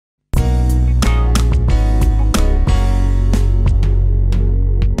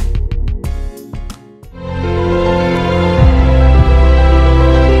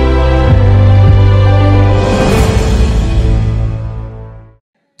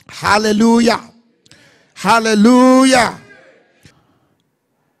Hallelujah. Hallelujah.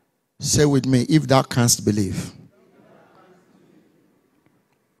 Say with me, if thou canst believe,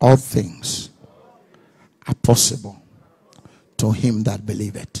 all things are possible to him that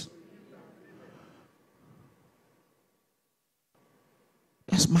believeth.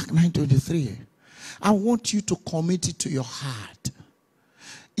 That's Mark 9:23. I want you to commit it to your heart.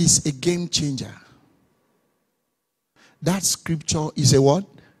 It's a game changer. That scripture is a what?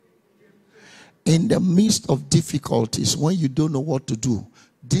 In the midst of difficulties, when you don't know what to do,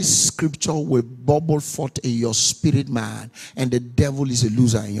 this scripture will bubble forth in your spirit, man, and the devil is a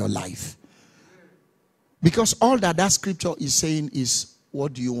loser in your life. Because all that scripture is saying is,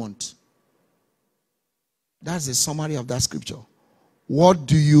 what do you want? That's the summary of that scripture. What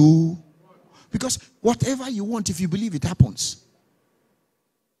do you? Because whatever you want, if you believe, it happens.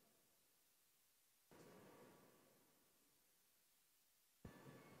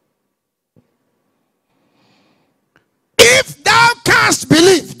 If thou canst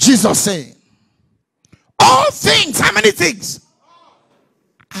believe, Jesus saying, all things, how many things?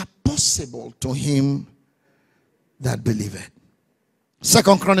 Are possible to him that believeth. 2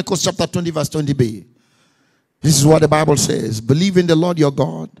 Chronicles chapter 20 verse 20b. This is what the Bible says. Believe in the Lord your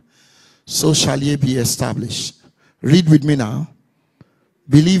God, so shall ye be established. Read with me now.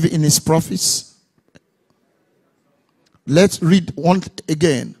 Believe in his prophets. Let's read one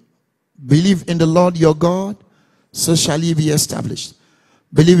again. Believe in the Lord your God, so shall ye be established.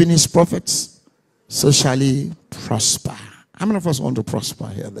 Believe in his prophets, so shall ye prosper. How many of us want to prosper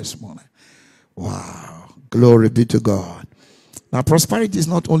here this morning? Wow. Glory be to God. Now, prosperity is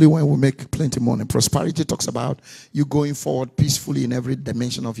not only when we make plenty money. Prosperity talks about you going forward peacefully in every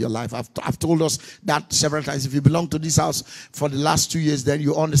dimension of your life. I've told us that several times. If you belong to this house for the last 2 years, then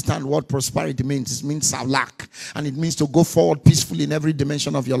you understand what prosperity means. It means lack, and it means to go forward peacefully in every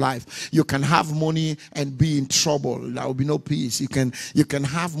dimension of your life. You can have money and be in trouble. There will be no peace. You can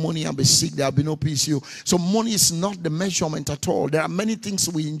have money and be sick. There will be no peace. So money is not the measurement at all. There are many things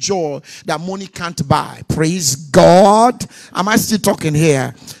we enjoy that money can't buy. Praise God. Am I still talking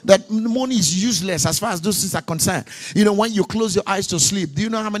here? That money is useless as far as those things are concerned. You know, when you close your eyes to sleep, do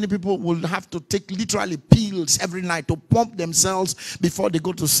you know how many people will have to take literally pills every night to pump themselves before they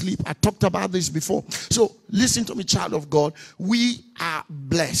go to sleep? I talked about this before. So listen to me, child of God. We are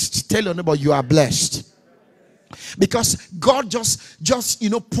blessed. Tell your neighbor, you are blessed. Because God just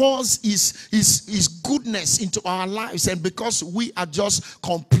pours his goodness into our lives, and because we are just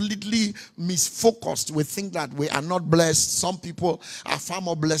completely misfocused, we think that we are not blessed. Some people are far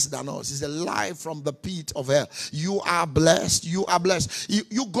more blessed than us. It's a lie from the pit of hell. You are blessed. You are blessed.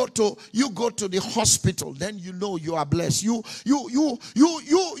 You go to the hospital, then you know you are blessed. You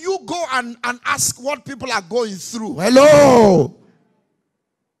go and ask what people are going through. Hello.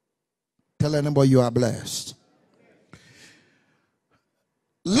 Tell anybody you are blessed.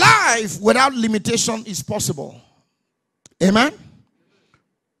 Life without limitation is possible. Amen.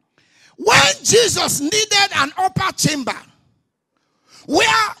 When Jesus needed an upper chamber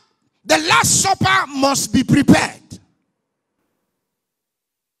where the Last Supper must be prepared,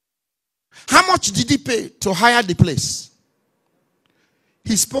 how much did he pay to hire the place?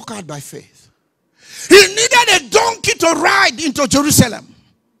 He spoke out by faith. He needed a donkey to ride into Jerusalem,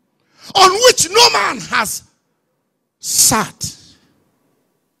 on which no man has sat.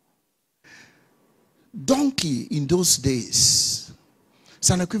 Donkey in those days, it's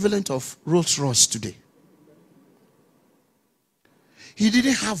an equivalent of Rolls Royce today. He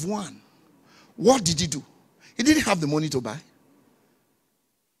didn't have one. What did he do? He didn't have the money to buy.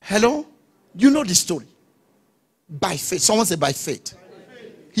 Hello? You know the story. By faith. Someone said by faith.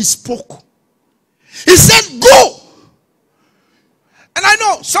 He spoke. He said, go. And I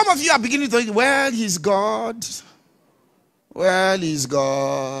know some of you are beginning to think, well, he's God. Well, he's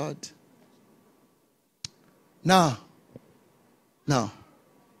God. No.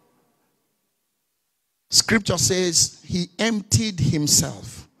 Scripture says he emptied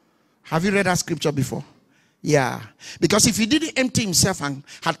himself. Have you read that scripture before? Yeah. Because if he didn't empty himself and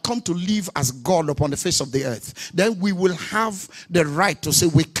had come to live as God upon the face of the earth, then we will have the right to say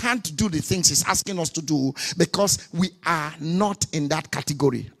we can't do the things he's asking us to do because we are not in that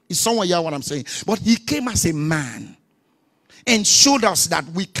category. Is someone hear what I'm saying? But he came as a man and showed us that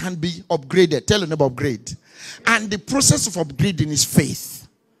we can be upgraded. Tell them about upgrade. And the process of upgrading is faith.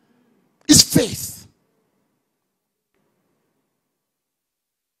 It's faith.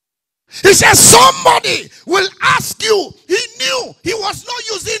 He says somebody will ask you. He knew he was not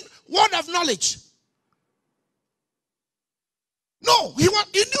using word of knowledge. No, he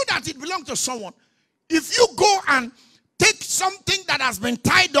knew that it belonged to someone. If you go and take something that has been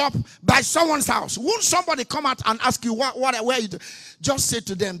tied up by someone's house, won't somebody come out and ask you where you do? Just say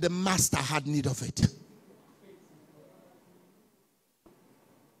to them, the master had need of it.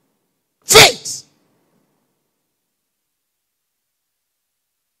 Faith.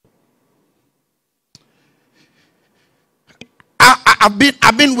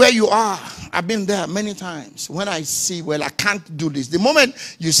 I've been where you are. I've been there many times. When I see, well, I can't do this. The moment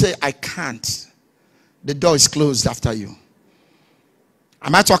you say, I can't, the door is closed after you.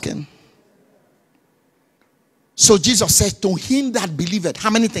 Am I talking? So Jesus said, to him that believeth,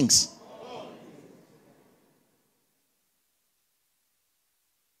 how many things?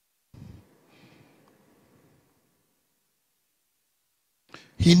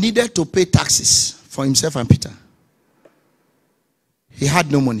 He needed to pay taxes for himself and Peter. He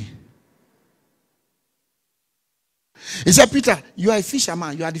had no money. He said, Peter, you are a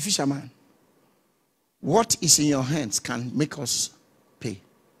fisherman. You are the fisherman. What is in your hands can make us pay.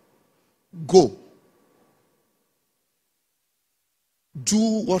 Go.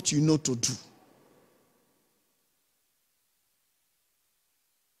 Do what you know to do.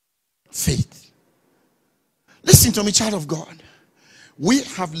 Faith. Listen to me, child of God. We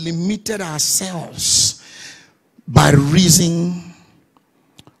have limited ourselves by reason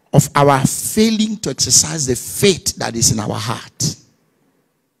of our failing to exercise the faith that is in our heart.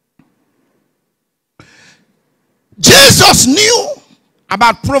 Jesus knew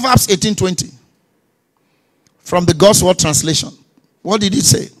about Proverbs 18:20 from the God's Word translation. What did it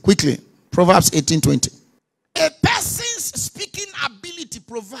say? Quickly. Proverbs 18:20. A person's speaking ability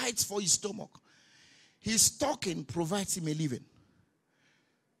provides for his stomach. His talking provides him a living.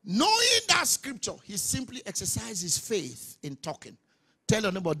 Knowing that scripture, he simply exercises faith in talking. Tell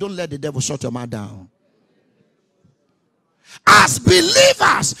your neighbor, don't let the devil shut your mouth down. As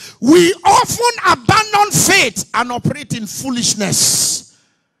believers, we often abandon faith and operate in foolishness.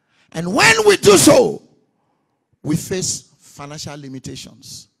 And when we do so, we face financial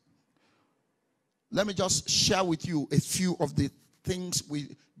limitations. Let me just share with you a few of the things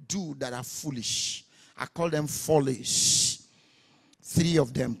we do that are foolish. I call them follies. 3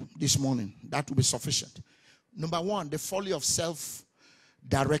 of them this morning. That will be sufficient. Number 1, the folly of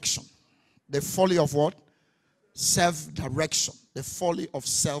self-direction. The folly of what? Self-direction. The folly of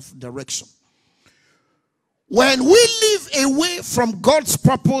self-direction. When we live away from God's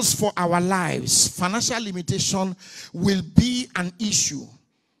purpose for our lives, financial limitation will be an issue.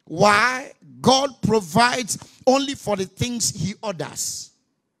 Why? God provides only for the things he orders.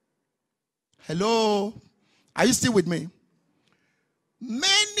 Hello? Are you still with me?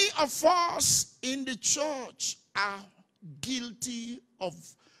 Many of us in the church are guilty of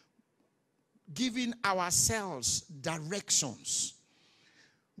giving ourselves directions.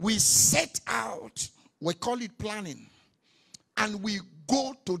 We set out, we call it planning, and we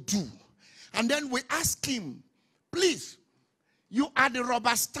go to do. And then we ask him, please, you are the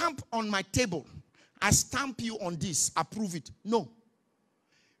rubber stamp on my table. I stamp you on this, approve it. No.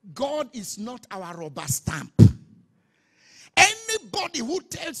 God is not our rubber stamp. Anybody who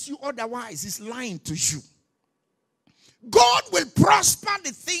tells you otherwise is lying to you. God will prosper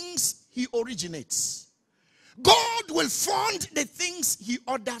the things he originates. God will fund the things he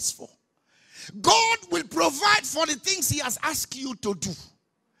orders for. God will provide for the things he has asked you to do.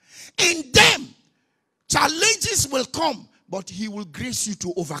 In them, challenges will come, but he will grace you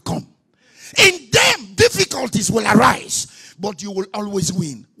to overcome. In them, difficulties will arise, but you will always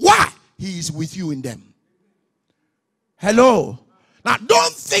win. Why? He is with you in them. Hello? Now,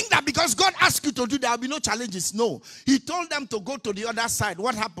 don't think that because God asked you to do, there will be no challenges. No. He told them to go to the other side.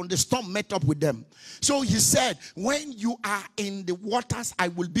 What happened? The storm met up with them. So he said, when you are in the waters, I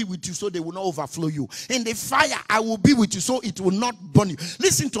will be with you so they will not overflow you. In the fire, I will be with you so it will not burn you.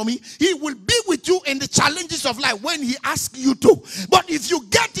 Listen to me. He will be with you in the challenges of life when he asks you to. But if you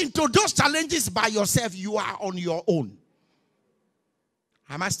get into those challenges by yourself, you are on your own.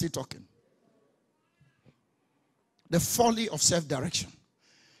 Am I still talking? The folly of self-direction.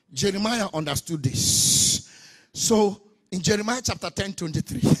 Jeremiah understood this. So, in Jeremiah chapter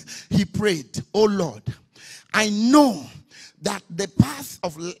 10:23, he prayed, oh Lord, I know that the path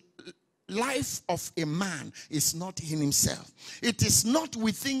of life of a man is not in himself. It is not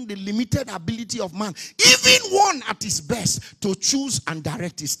within the limited ability of man, even one at his best, to choose and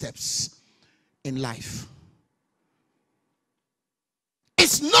direct his steps in life.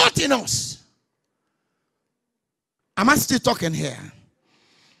 It's not in us. Am I still talking here?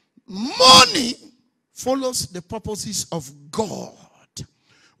 Money follows the purposes of God.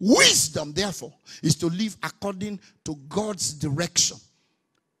 Wisdom, therefore, is to live according to God's direction.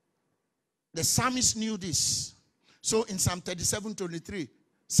 The psalmist knew this. So in Psalm 37:23,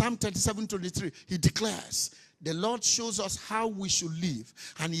 he declares, the Lord shows us how we should live,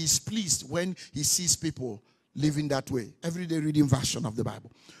 and he is pleased when he sees people living that way. Everyday reading version of the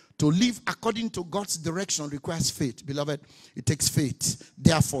Bible. To live according to God's direction requires faith. Beloved, it takes faith,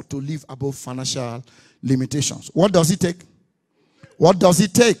 therefore, to live above financial limitations. What does it take? What does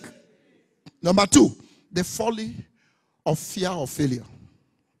it take? Number 2, the folly of fear of failure.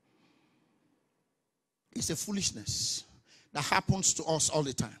 It's a foolishness that happens to us all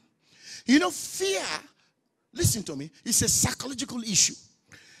the time. You know, fear, listen to me, it's a psychological issue.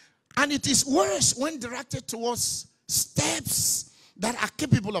 And it is worse when directed towards steps that are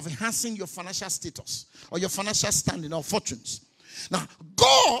capable of enhancing your financial status or your financial standing or fortunes. Now,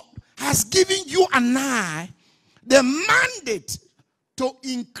 God has given you and I the mandate to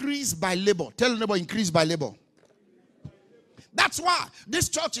increase by labor. Tell your neighbor, increase by labor. That's why this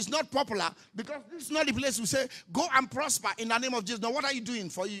church is not popular, because this is not the place we say, go and prosper in the name of Jesus. Now, what are you doing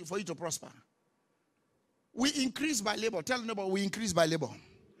for you to prosper? We increase by labor. Tell your neighbor, we increase by labor.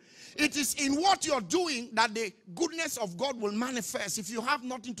 It is in what you're doing that the goodness of God will manifest. If you have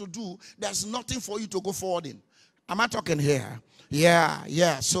nothing to do, there's nothing for you to go forward in. Am I talking here?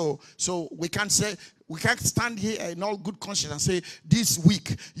 Yeah. So we can't stand here in all good conscience and say, this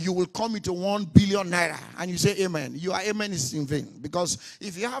week you will come into 1 billion naira, and you say amen. Your amen is in vain, because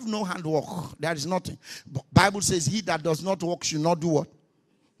if you have no handwork, there is nothing. But Bible says, he that does not work should not do what?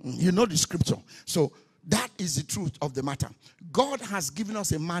 You know the scripture. So that is the truth of the matter. God has given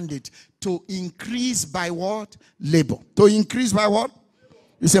us a mandate to increase by what? Labor. To increase by what?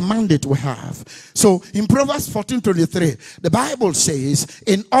 It's a mandate we have. So in Proverbs 14:23, the Bible says,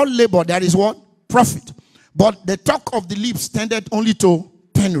 in all labor there is what? Profit. But the talk of the lips tended only to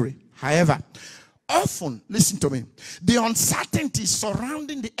penury. However, often, listen to me, the uncertainties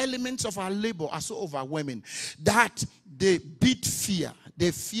surrounding the elements of our labor are so overwhelming that they beat fear.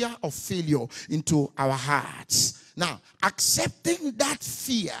 The fear of failure into our hearts. Now, accepting that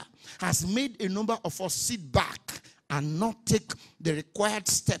fear has made a number of us sit back and not take the required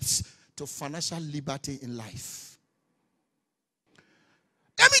steps to financial liberty in life.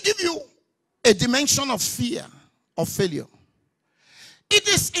 Let me give you a dimension of fear of failure. It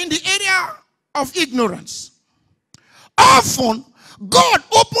is in the area of ignorance. Often, God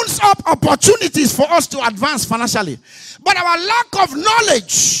opens up opportunities for us to advance financially. But our lack of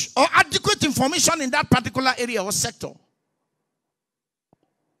knowledge or adequate information in that particular area or sector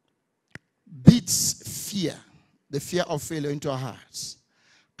beats fear, the fear of failure, into our hearts,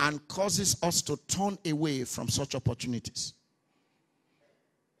 and causes us to turn away from such opportunities.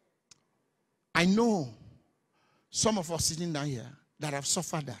 I know some of us sitting down here that have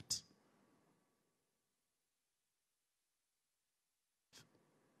suffered that.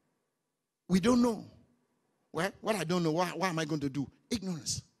 We don't know. Well, what I don't know, what am I going to do?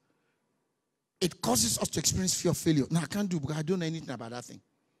 Ignorance. It causes us to experience fear of failure. No, I can't do because I don't know anything about that thing.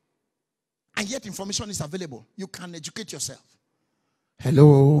 And yet information is available. You can educate yourself.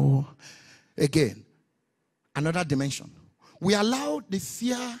 Hello. Again, another dimension. We allow the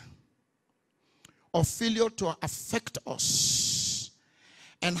fear of failure to affect us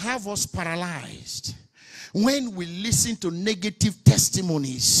and have us paralyzed when we listen to negative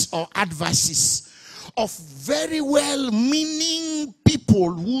testimonies or advices of very well-meaning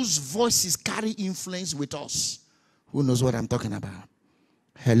people whose voices carry influence with us. Who knows what I'm talking about?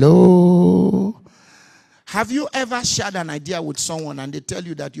 Hello? Have you ever shared an idea with someone and they tell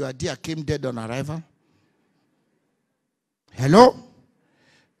you that your idea came dead on arrival? Hello?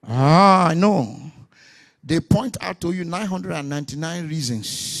 I know. They point out to you 999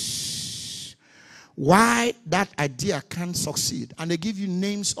 reasons why that idea can't succeed. And they give you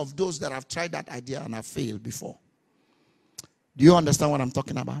names of those that have tried that idea and have failed before. Do you understand what I'm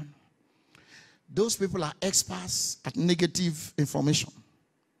talking about? Those people are experts at negative information.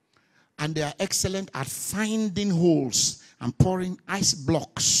 And they are excellent at finding holes and pouring ice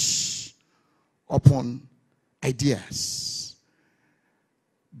blocks upon ideas.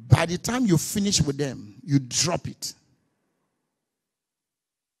 By the time you finish with them, you drop it.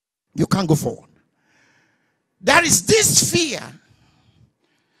 You can't go forward. There is this fear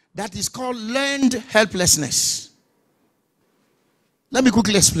that is called learned helplessness. Let me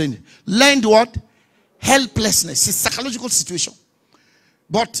quickly explain it. Learned what? Helplessness. It's a psychological situation.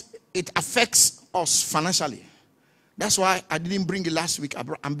 But it affects us financially. That's why I didn't bring it last week.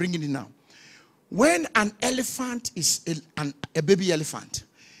 I'm bringing it now. When an elephant is a baby elephant,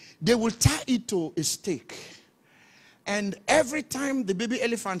 they will tie it to a stake. And every time the baby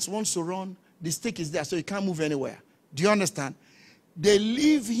elephant wants to run, the stake is there, so he can't move anywhere. Do you understand? They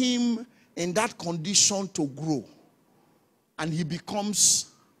leave him in that condition to grow. and he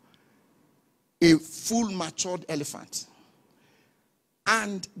becomes a full matured elephant.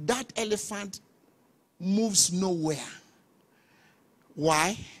 And that elephant moves nowhere.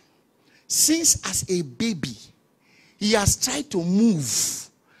 Why? Since as a baby, he has tried to move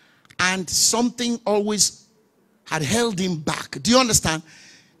and something always had held him back. Do you understand?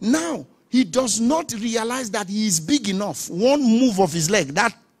 Now, he does not realize that he is big enough. One move of his leg,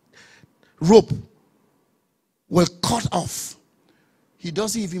 that rope will cut off. He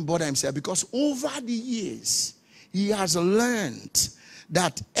doesn't even bother himself because over the years, he has learned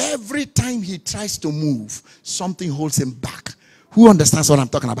that every time he tries to move, something holds him back. Who understands what I'm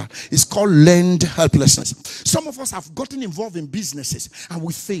talking about? It's called learned helplessness. Some of us have gotten involved in businesses and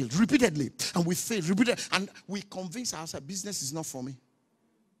we failed repeatedly. And we failed repeatedly. And we convince ourselves business is not for me.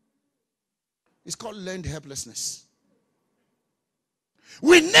 It's called learned helplessness.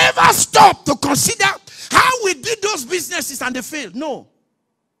 We never stop to consider how we did those businesses and they failed. No.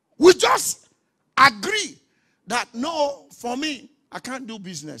 We just agree that no, for me, I can't do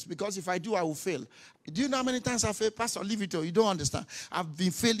business because if I do, I will fail. Do you know how many times I failed? Pastor, leave it. You don't understand. I've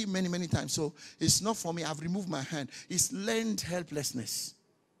been failing many, many times. So it's not for me. I've removed my hand. It's learned helplessness.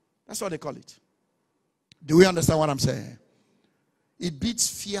 That's what they call it. Do we understand what I'm saying? It beats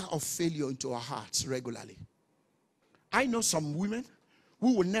fear of failure into our hearts regularly. I know some women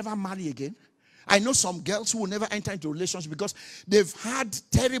who will never marry again. I know some girls who will never enter into a relationship because they've had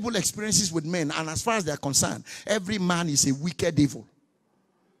terrible experiences with men. And as far as they're concerned, every man is a wicked evil.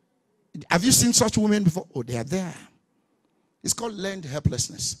 Have you seen such women before? Oh, they are there. It's called learned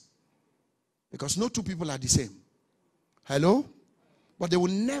helplessness. Because no two people are the same. Hello? But they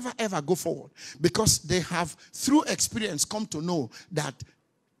will never ever go forward. Because they have, through experience, come to know that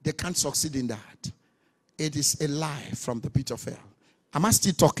they can't succeed in that. It is a lie from the pit of hell. Am I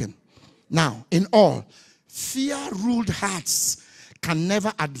still talking? Now, in all, fear-ruled hearts can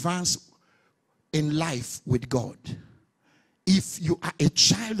never advance in life with God. If you are a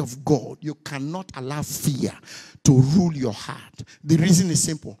child of God, you cannot allow fear to rule your heart. The reason is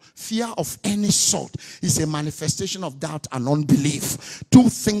simple. Fear of any sort is a manifestation of doubt and unbelief. Two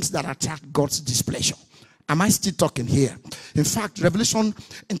things that attract God's displeasure. Am I still talking here? In fact, Revelation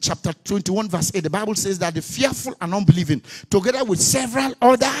in chapter 21 verse 8, the Bible says that the fearful and unbelieving, together with several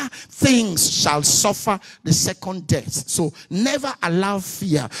other things, shall suffer the second death. So never allow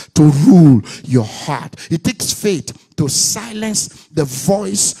fear to rule your heart. It takes faith to silence the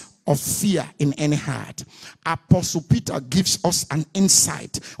voice of fear in any heart. Apostle Peter gives us an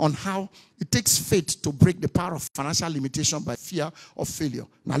insight on how it takes faith to break the power of financial limitation by fear of failure.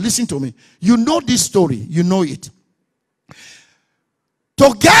 Now listen to me. You know this story. You know it.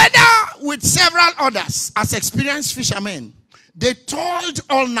 Together with several others as experienced fishermen, they toiled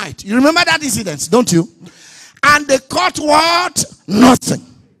all night. You remember that incident, don't you? And they caught what? Nothing.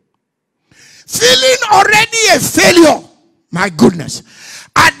 Feeling already a failure. My goodness.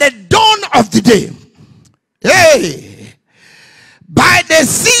 At the dawn of the day, hey, by the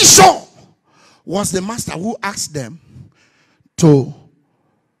seashore was the master who asked them to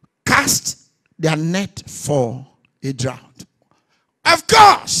cast their net for a drought. Of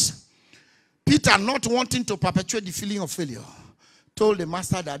course, Peter, not wanting to perpetuate the feeling of failure, told the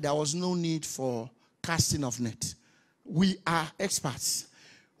master that there was no need for casting of net. We are experts.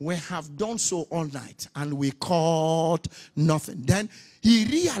 We have done so all night and we caught nothing. Then he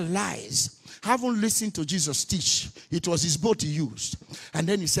realized, having listened to Jesus teach, it was his boat he used. And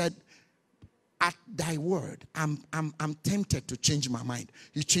then he said, at thy word, I'm tempted to change my mind.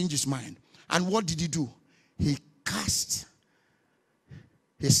 He changed his mind. And what did he do? He cast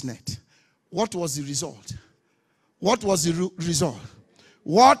his net. What was the result? What was the result?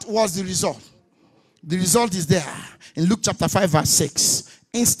 What was the result? The result is there in Luke chapter 5 verse 6.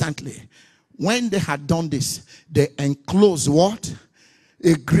 Instantly, when they had done this, they enclosed what?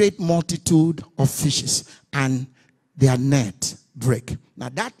 A great multitude of fishes, and their net break. Now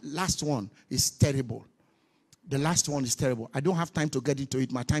that last one is terrible. The last one is terrible. I don't have time to get into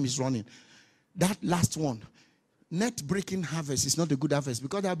it. My time is running. That last one, net breaking harvest, is not a good harvest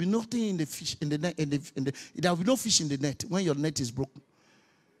because there will be nothing in the fish in the net. There will be no fish in the net when your net is broken.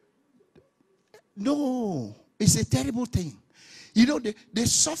 No, it's a terrible thing. You know, they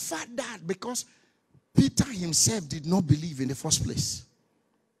suffered that because Peter himself did not believe in the first place.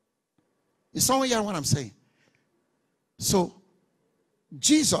 Is someone hearing what I'm saying? So,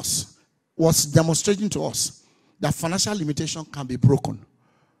 Jesus was demonstrating to us that financial limitation can be broken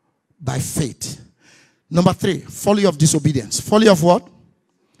by faith. Number 3, folly of disobedience. Folly of what?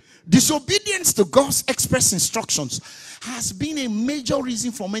 Disobedience to God's express instructions has been a major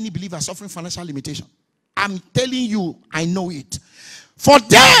reason for many believers suffering financial limitation. I'm telling you, I know it. For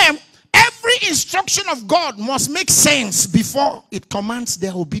them, every instruction of God must make sense before it commands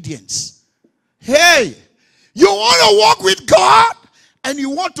their obedience. Hey, you want to walk with God and you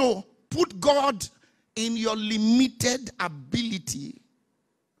want to put God in your limited ability,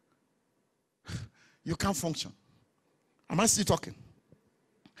 you can't function. Am I still talking?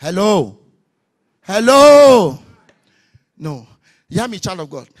 Hello? Hello? No. Hear me, child of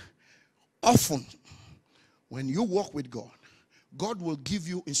God. Often, when you walk with God, God will give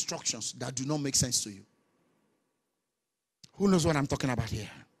you instructions that do not make sense to you. Who knows what I'm talking about here?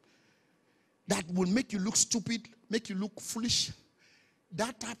 That will make you look stupid, make you look foolish.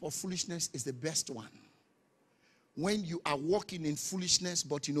 That type of foolishness is the best one. When you are walking in foolishness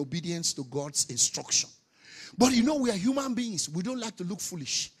but in obedience to God's instruction. But you know, we are human beings. We don't like to look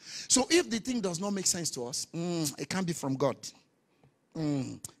foolish. So if the thing does not make sense to us, it can't be from God.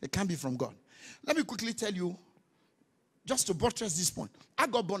 It can't be from God. Let me quickly tell you, just to buttress this point. I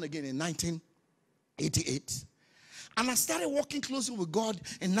got born again in 1988. And I started walking closely with God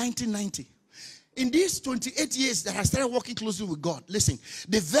in 1990. In these 28 years that I started walking closely with God, listen,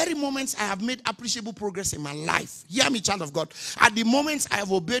 the very moments I have made appreciable progress in my life, hear me, child of God, at the moments I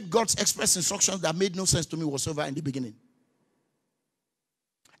have obeyed God's express instructions that made no sense to me whatsoever in the beginning.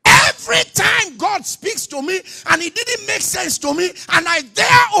 Every time God speaks to me and it didn't make sense to me and I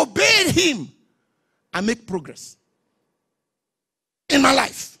dare obey him, I make progress in my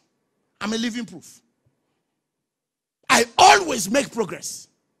life. I'm a living proof. I always make progress.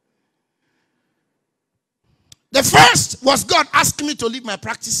 The first was God asking me to leave my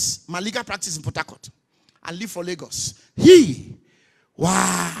practice, my legal practice in Port Harcourt and leave for Lagos.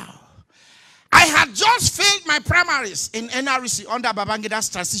 Wow. I had just failed my primaries in NRC under Babangida's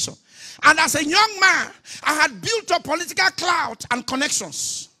transition. And as a young man, I had built up political clout and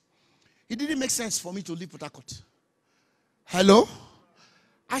connections. It didn't make sense for me to leave Port Harcourt. Hello?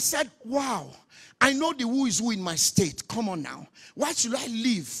 I said, wow, I know the who is who in my state. Come on now. Why should I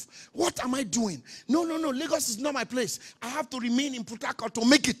leave? What am I doing? No. Lagos is not my place. I have to remain in Port Harcourt to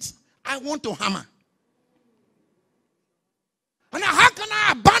make it. I want to hammer. And how can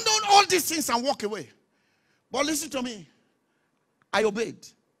I abandon all these things and walk away? But listen to me. I obeyed.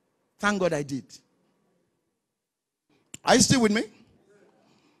 Thank God I did. Are you still with me?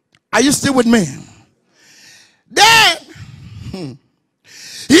 Are you still with me? Then,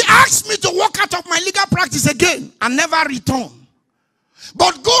 he asked me to walk out of my legal practice again and never return.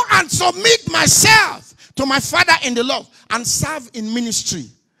 But go and submit myself to my Father in the Lord and serve in ministry.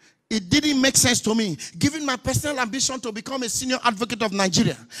 It didn't make sense to me, given my personal ambition to become a senior advocate of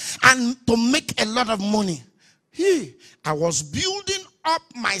Nigeria and to make a lot of money. I was building up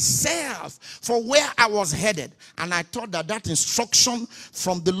myself for where I was headed. And I thought that that instruction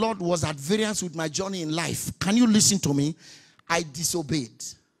from the Lord was at variance with my journey in life. Can you listen to me? I disobeyed.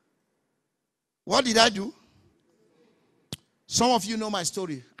 What did I do? Some of you know my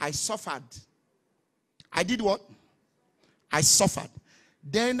story. I suffered. I did what? I suffered.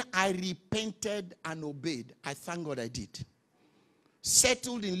 Then I repented and obeyed. I thank God I did.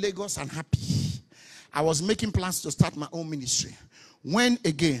 Settled in Lagos and happy. I was making plans to start my own ministry. When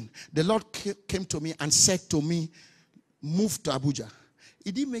again, the Lord came to me and said to me, move to Abuja.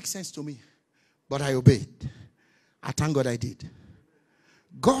 It didn't make sense to me, but I obeyed. I thank God I did.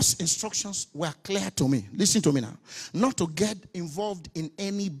 God's instructions were clear to me. Listen to me now. Not to get involved in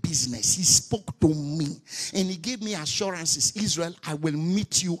any business. He spoke to me and he gave me assurances. Israel, I will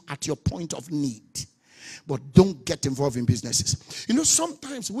meet you at your point of need. But don't get involved in businesses. You know,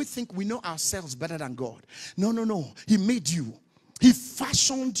 sometimes we think we know ourselves better than God. No. He made you. He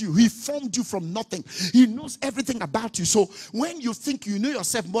fashioned you. He formed you from nothing. He knows everything about you. So when you think you know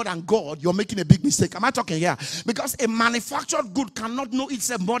yourself more than God, you're making a big mistake. Am I talking here? Because a manufactured good cannot know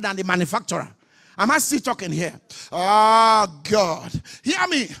itself more than the manufacturer. Am I still talking here? Oh, God. Hear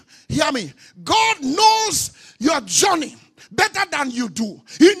me. Hear me. God knows your journey better than you do.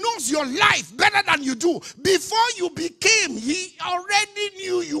 He knows your life better than you do. Before you became, he already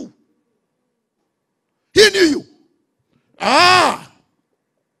knew you. He knew you.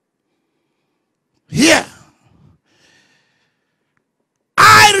 Here.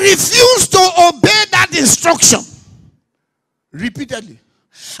 I refuse to obey that instruction. Repeatedly.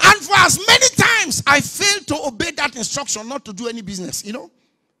 And for as many times I failed to obey that instruction not to do any business, you know.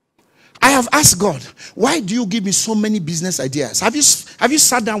 I have asked God, why do you give me so many business ideas? Have you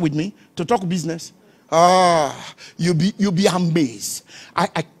sat down with me to talk business? You'll be amazed.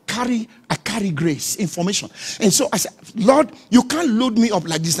 I carry grace, information. And so I said, Lord, you can't load me up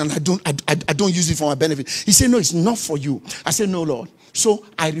like this and I don't use it for my benefit. He said, no, it's not for you. I said, no, Lord. So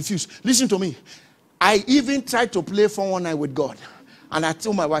I refuse. Listen to me. I even tried to play 419 with God. And I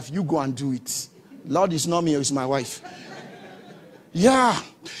told my wife, you go and do it. Lord, it's not me, it's my wife. Yeah.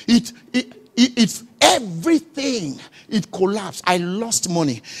 It everything, it collapsed. I lost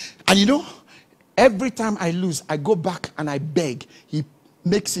money. And you know, every time I lose, I go back and I beg. He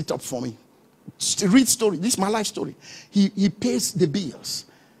makes it up for me. Read story. This is my life story. He pays the bills.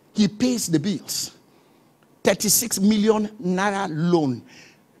 He pays the bills. 36 million naira loan.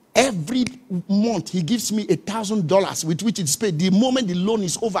 Every month he gives me $1,000 with which it's paid. The moment the loan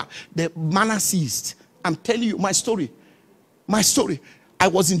is over, the manna ceased. I'm telling you my story. My story. I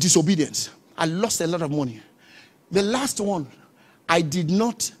was in disobedience. I lost a lot of money. The last one, I did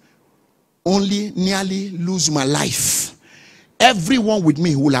not only nearly lose my life. Everyone with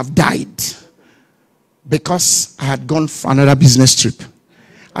me would have died because I had gone for another business trip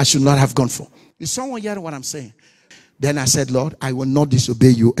I should not have gone for. Is someone hearing what I'm saying? Then I said, Lord, I will not disobey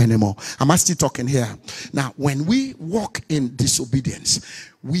you anymore. Am I still talking here? Now, when we walk in disobedience,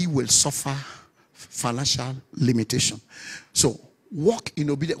 we will suffer financial limitation. So, walk in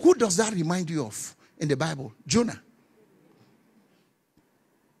obedience. Who does that remind you of in the Bible? Jonah.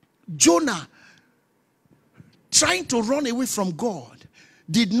 Jonah, trying to run away from God,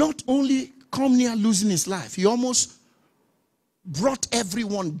 did not only come near losing his life, he almost brought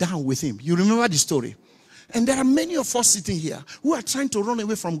everyone down with him. You remember the story? And there are many of us sitting here who are trying to run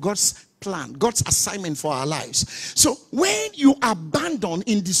away from God's plan, God's assignment for our lives. So when you abandon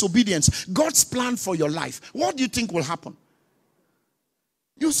in disobedience God's plan for your life, what do you think will happen?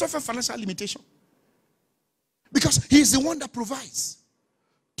 You suffer financial limitation. Because he is the one that provides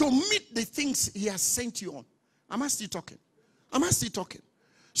to meet the things he has sent you on. Am I still talking? Am I still talking?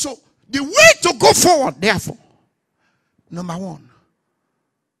 So the way to go forward, therefore, number one,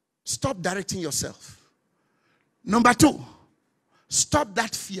 stop directing yourself. Number two, stop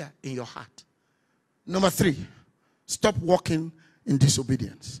that fear in your heart. Number three, stop walking in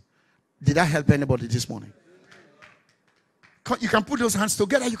disobedience. Did I help anybody this morning? You can put those hands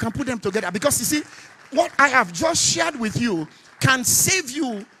together. You can put them together. Because you see, what I have just shared with you can save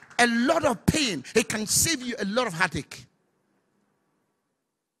you a lot of pain. It can save you a lot of heartache.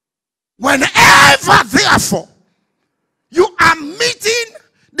 Whenever, therefore, you are meeting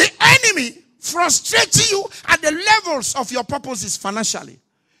the enemy frustrating you at the levels of your purposes financially,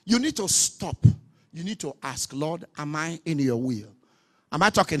 you need to stop. You need to ask, Lord, am I in your will? Am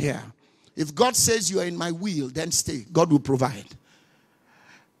I talking here? If God says you are in my will, then stay. God will provide.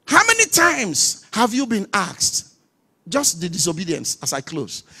 How many times have you been asked, just the disobedience as I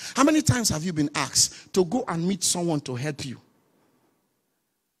close, how many times have you been asked to go and meet someone to help you?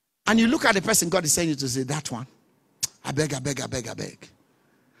 And you look at the person God is saying you to say, that one, I beg, I beg, I beg, I beg.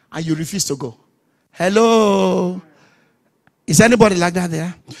 And you refuse to go. Hello? Is anybody like that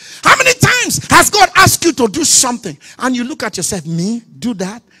there? How many times has God asked you to do something and you look at yourself, me, do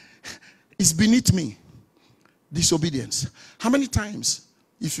that? It's beneath me. Disobedience. How many times,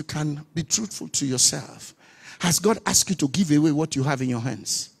 if you can be truthful to yourself, has God asked you to give away what you have in your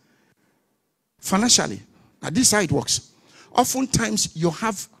hands? Financially. Now this is how it works. Oftentimes you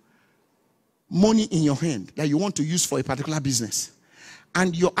have money in your hand that you want to use for a particular business.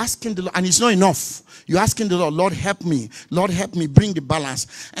 And you're asking the Lord, and it's not enough. You're asking the Lord, Lord, help me. Lord, help me bring the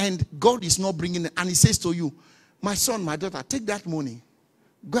balance. And God is not bringing it. And he says to you, my son, my daughter, take that money.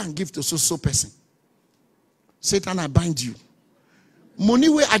 Go and give to so person. Satan, I bind you. Money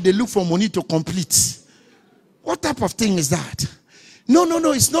where they look for money to complete. What type of thing is that? No,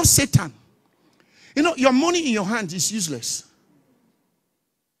 it's not Satan. You know, your money in your hand is useless.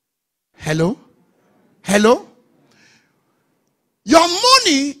 Hello? Hello? Your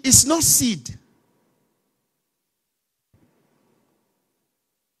money is not seed.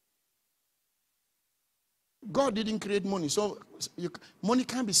 God didn't create money, so money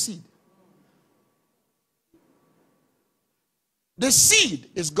can't be seed. The seed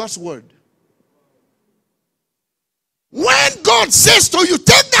is God's word. When God says to you,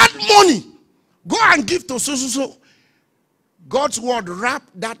 take that money, go and give to so. God's word wrap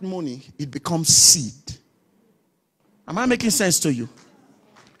that money, it becomes seed. Am I making sense to you?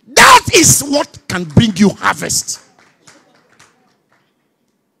 That is what can bring you harvest.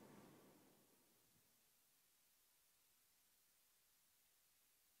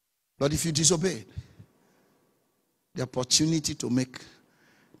 But if you disobey, the opportunity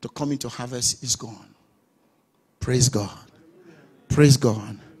to come into harvest is gone. Praise God. Praise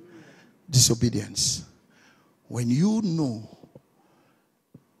God. Disobedience. When you know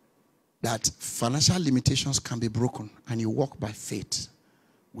that financial limitations can be broken and you walk by faith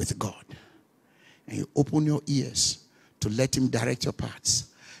with God, and you open your ears to let him direct your paths,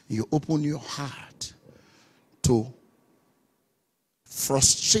 and you open your heart to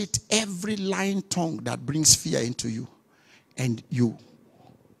frustrate every lying tongue that brings fear into you, and you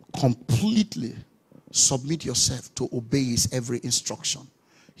completely submit yourself to obey his every instruction,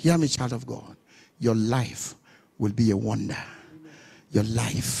 hear me, child of God, your life will be a wonder. Your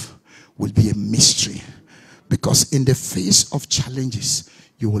life will be a mystery, because in the face of challenges,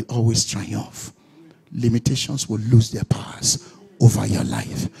 you will always triumph. Limitations will lose their powers over your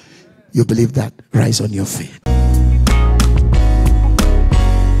life. You believe that? Rise on your feet.